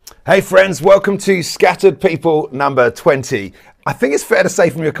Hey friends, welcome to Scattered People number 20. I think it's fair to say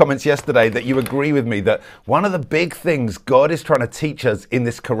from your comments yesterday that you agree with me that one of the big things God is trying to teach us in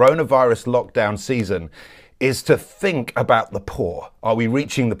this coronavirus lockdown season is to think about the poor. Are we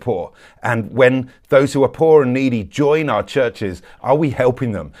reaching the poor? And when those who are poor and needy join our churches, are we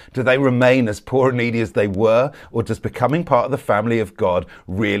helping them? Do they remain as poor and needy as they were? Or does becoming part of the family of God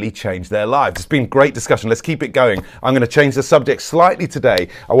really change their lives? It's been great discussion. Let's keep it going. I'm going to change the subject slightly today.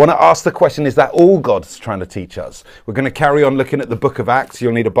 I want to ask the question, is that all God's trying to teach us? We're going to carry on looking at the book of Acts.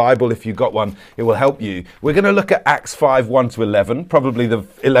 You'll need a Bible if you've got one. It will help you. We're going to look at Acts 5, 1 to 11, probably the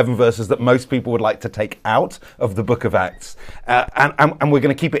 11 verses that most people would like to take out of the book of Acts. And we're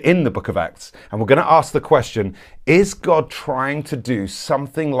going to keep it in the book of Acts. And we're going to ask the question, is God trying to do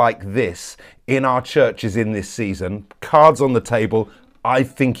something like this in our churches in this season? Cards on the table. I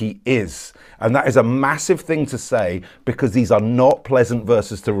think he is. And that is a massive thing to say because these are not pleasant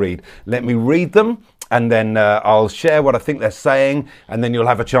verses to read. Let me read them. And then I'll share what I think they're saying. And then you'll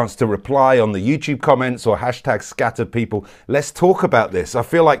have a chance to reply on the YouTube comments or hashtag scattered people. Let's talk about this. I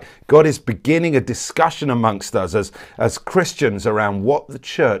feel like God is beginning a discussion amongst us as Christians around what the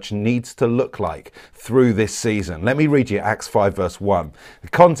church needs to look like through this season. Let me read you Acts 5 verse 1. The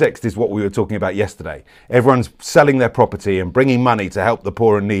context is what we were talking about yesterday. Everyone's selling their property and bringing money to help the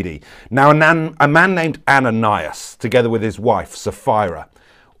poor and needy. Now a man named Ananias, together with his wife Sapphira,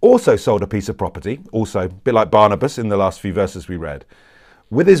 also sold a piece of property, also a bit like Barnabas in the last few verses we read.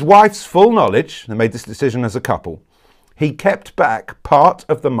 With his wife's full knowledge, they made this decision as a couple, he kept back part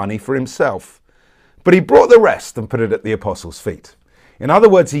of the money for himself, but he brought the rest and put it at the apostles' feet. In other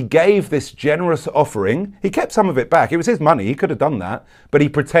words, he gave this generous offering. He kept some of it back. It was his money. He could have done that, but he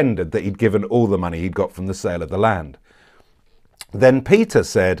pretended that he'd given all the money he'd got from the sale of the land. Then Peter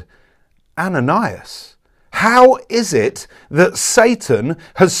said, Ananias, how is it that Satan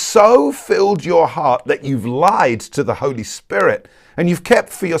has so filled your heart that you've lied to the Holy Spirit and you've kept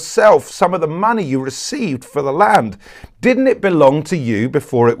for yourself some of the money you received for the land? Didn't it belong to you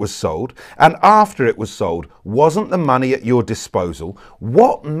before it was sold? And after it was sold, wasn't the money at your disposal?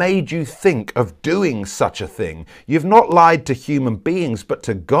 What made you think of doing such a thing? You've not lied to human beings, but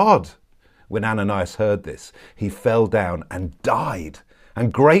to God. When Ananias heard this, he fell down and died.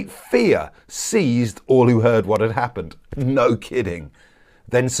 And great fear seized all who heard what had happened. No kidding.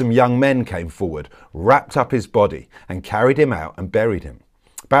 Then some young men came forward, wrapped up his body, and carried him out and buried him.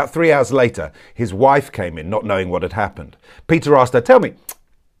 About 3 hours later, his wife came in, not knowing what had happened. Peter asked her, tell me,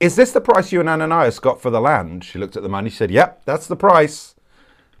 is this the price you and Ananias got for the land? She looked at the money, she said, yep, that's the price.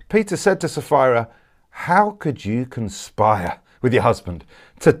 Peter said to Sapphira, how could you conspire with your husband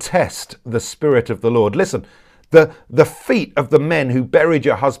to test the Spirit of the Lord? Listen, the feet of the men who buried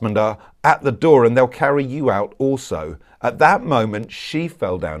your husband are at the door and they'll carry you out also. At that moment, she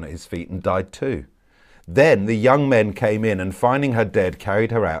fell down at his feet and died too. Then the young men came in and finding her dead,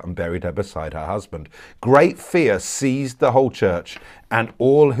 carried her out and buried her beside her husband. Great fear seized the whole church and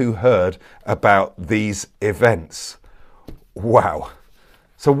all who heard about these events. Wow.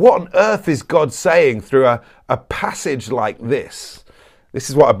 So what on earth is God saying through a passage like this? This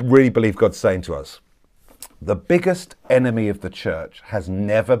is what I really believe God's saying to us. The biggest enemy of the church has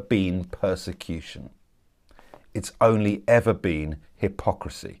never been persecution. It's only ever been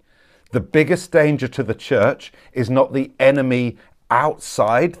hypocrisy. The biggest danger to the church is not the enemy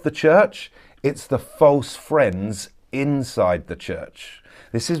outside the church, it's the false friends inside the church.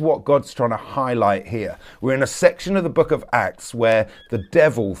 This is what God's trying to highlight here. We're in a section of the book of Acts where the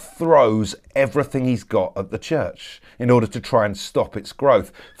devil throws everything he's got at the church in order to try and stop its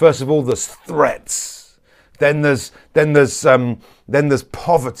growth. First of all, there's threats. Then there's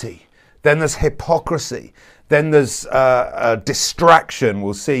poverty. Then there's hypocrisy. Then there's distraction.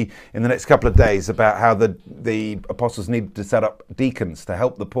 We'll see in the next couple of days about how the apostles needed to set up deacons to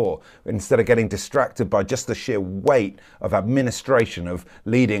help the poor instead of getting distracted by just the sheer weight of administration of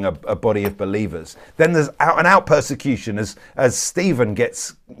leading a body of believers. Then there's out and out persecution as Stephen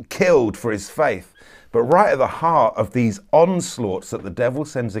gets killed for his faith. But right at the heart of these onslaughts that the devil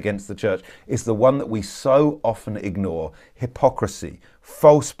sends against the church is the one that we so often ignore: hypocrisy,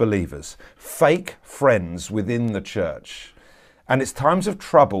 false believers, fake friends within the church. And it's times of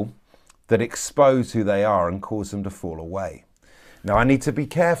trouble that expose who they are and cause them to fall away. Now, I need to be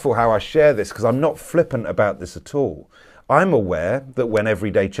careful how I share this because I'm not flippant about this at all. I'm aware that when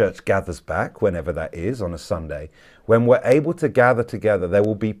Everyday Church gathers back, whenever that is, on a Sunday, when we're able to gather together, there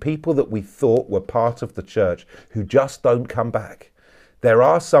will be people that we thought were part of the church who just don't come back. There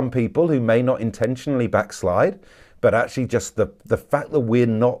are some people who may not intentionally backslide, but actually just the fact that we're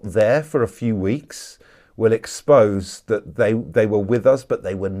not there for a few weeks will expose that they were with us, but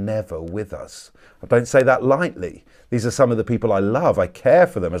they were never with us. I don't say that lightly. These are some of the people I love. I care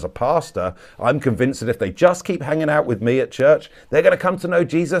for them as a pastor. I'm convinced that if they just keep hanging out with me at church, they're going to come to know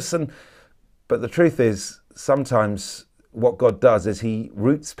Jesus. But the truth is, sometimes what God does is he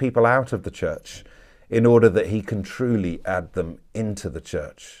roots people out of the church in order that he can truly add them into the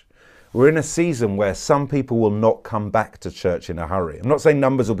church. We're in a season where some people will not come back to church in a hurry. I'm not saying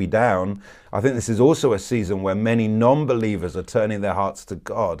numbers will be down. I think this is also a season where many non-believers are turning their hearts to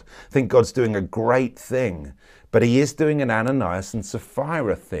God. I think God's doing a great thing, but he is doing an Ananias and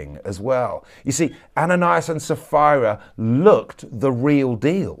Sapphira thing as well. You see, Ananias and Sapphira looked the real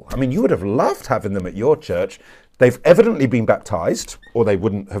deal. I mean, you would have loved having them at your church. They've evidently been baptized, or they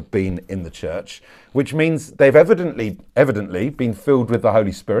wouldn't have been in the church, which means they've evidently been filled with the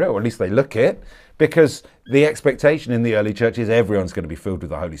Holy Spirit, or at least they look it, because the expectation in the early church is everyone's going to be filled with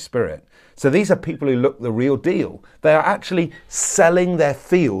the Holy Spirit. So these are people who look the real deal. They are actually selling their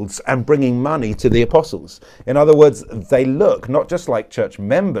fields and bringing money to the apostles. In other words, they look not just like church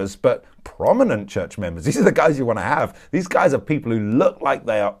members, but prominent church members. These are the guys you want to have. These guys are people who look like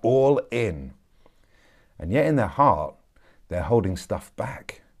they are all in. And yet in their heart, they're holding stuff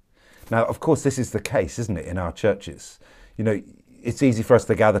back. Now, of course, this is the case, isn't it, in our churches? You know, it's easy for us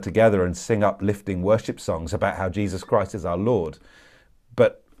to gather together and sing uplifting worship songs about how Jesus Christ is our Lord.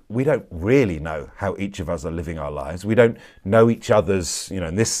 But we don't really know how each of us are living our lives. We don't know each other's,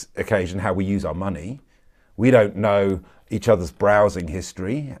 in this occasion, how we use our money. We don't know each other's browsing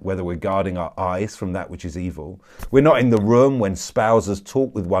history, whether we're guarding our eyes from that which is evil. We're not in the room when spouses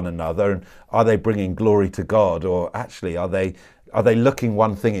talk with one another, and are they bringing glory to God, or actually are they looking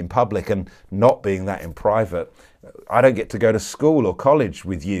one thing in public and not being that in private? I don't get to go to school or college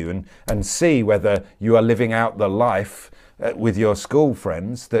with you and see whether you are living out the life with your school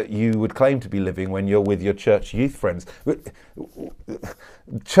friends that you would claim to be living when you're with your church youth friends.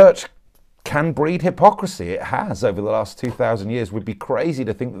 Church can breed hypocrisy. It has over the last 2,000 years. We'd be crazy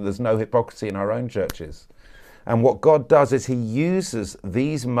to think that there's no hypocrisy in our own churches. And what God does is he uses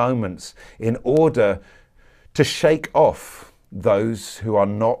these moments in order to shake off those who are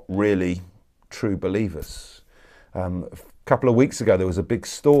not really true believers. A couple of weeks ago, there was a big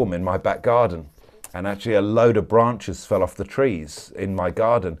storm in my back garden, and actually a load of branches fell off the trees in my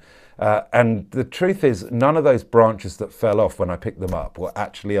garden. And the truth is, none of those branches that fell off when I picked them up were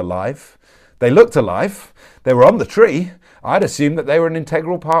actually alive. They looked alive. They were on the tree. I'd assumed that they were an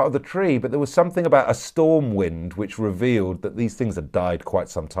integral part of the tree, but there was something about a storm wind which revealed that these things had died quite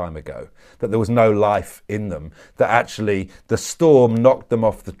some time ago, that there was no life in them, that actually the storm knocked them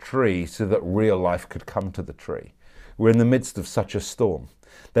off the tree so that real life could come to the tree. We're in the midst of such a storm.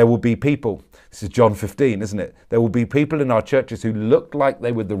 There will be people, this is John 15, isn't it? There will be people in our churches who looked like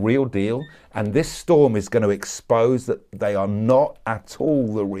they were the real deal, and this storm is going to expose that they are not at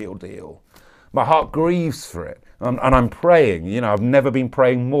all the real deal. My heart grieves for it, and I'm praying. I've never been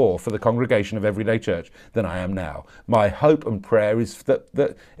praying more for the congregation of Everyday Church than I am now. My hope and prayer is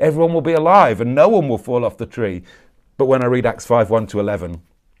that everyone will be alive and no one will fall off the tree. But when I read Acts 5:1-11,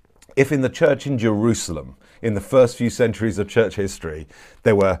 if in the church in Jerusalem, in the first few centuries of church history,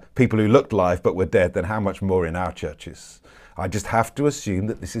 there were people who looked alive but were dead, then how much more in our churches? I just have to assume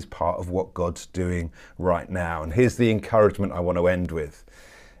that this is part of what God's doing right now. And here's the encouragement I want to end with.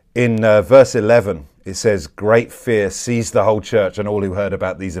 In verse 11, it says, great fear seized the whole church and all who heard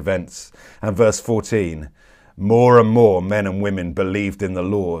about these events. And verse 14, more and more men and women believed in the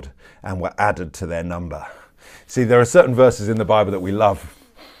Lord and were added to their number. See, there are certain verses in the Bible that we love.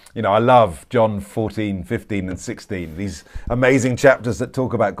 I love John 14, 15 and 16, these amazing chapters that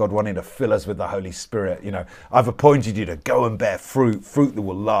talk about God wanting to fill us with the Holy Spirit. I've appointed you to go and bear fruit that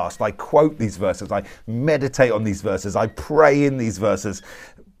will last. I quote these verses. I meditate on these verses. I pray in these verses.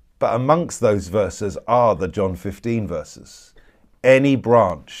 But amongst those verses are the John 15 verses. Any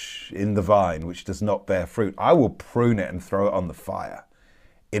branch in the vine which does not bear fruit, I will prune it and throw it on the fire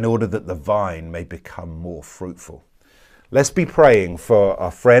in order that the vine may become more fruitful. Let's be praying for our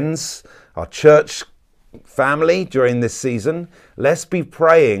friends, our church family during this season. Let's be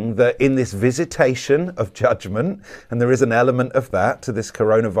praying that in this visitation of judgment, and there is an element of that to this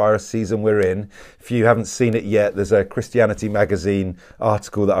coronavirus season we're in. If you haven't seen it yet, there's a Christianity Magazine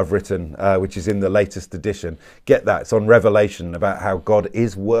article that I've written, which is in the latest edition. Get that. It's on Revelation about how God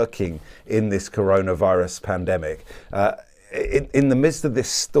is working in this coronavirus pandemic. In the midst of this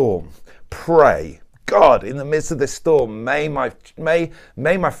storm, pray. God, in the midst of this storm, may my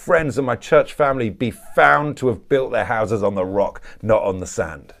friends and my church family be found to have built their houses on the rock, not on the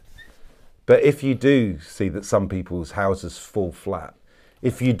sand. But if you do see that some people's houses fall flat,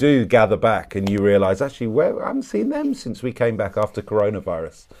 if you do gather back and you realize, actually, I haven't seen them since we came back after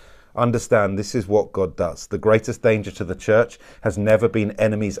coronavirus. Understand, this is what God does. The greatest danger to the church has never been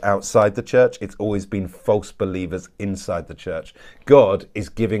enemies outside the church. It's always been false believers inside the church. God is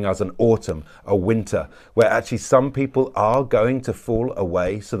giving us an autumn, a winter, where actually some people are going to fall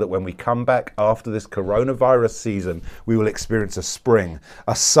away, so that when we come back after this coronavirus season, we will experience a spring,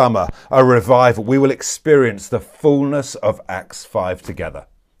 a summer, a revival. We will experience the fullness of Acts 5 together.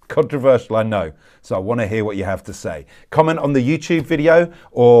 Controversial, I know. So I want to hear what you have to say. Comment on the YouTube video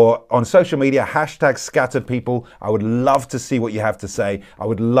or on social media, hashtag scattered people. I would love to see what you have to say. I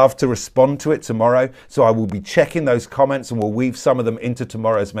would love to respond to it tomorrow. So I will be checking those comments and we'll weave some of them into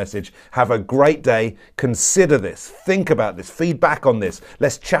tomorrow's message. Have a great day. Consider this. Think about this. Feedback on this.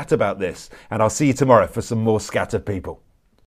 Let's chat about this. And I'll see you tomorrow for some more scattered people.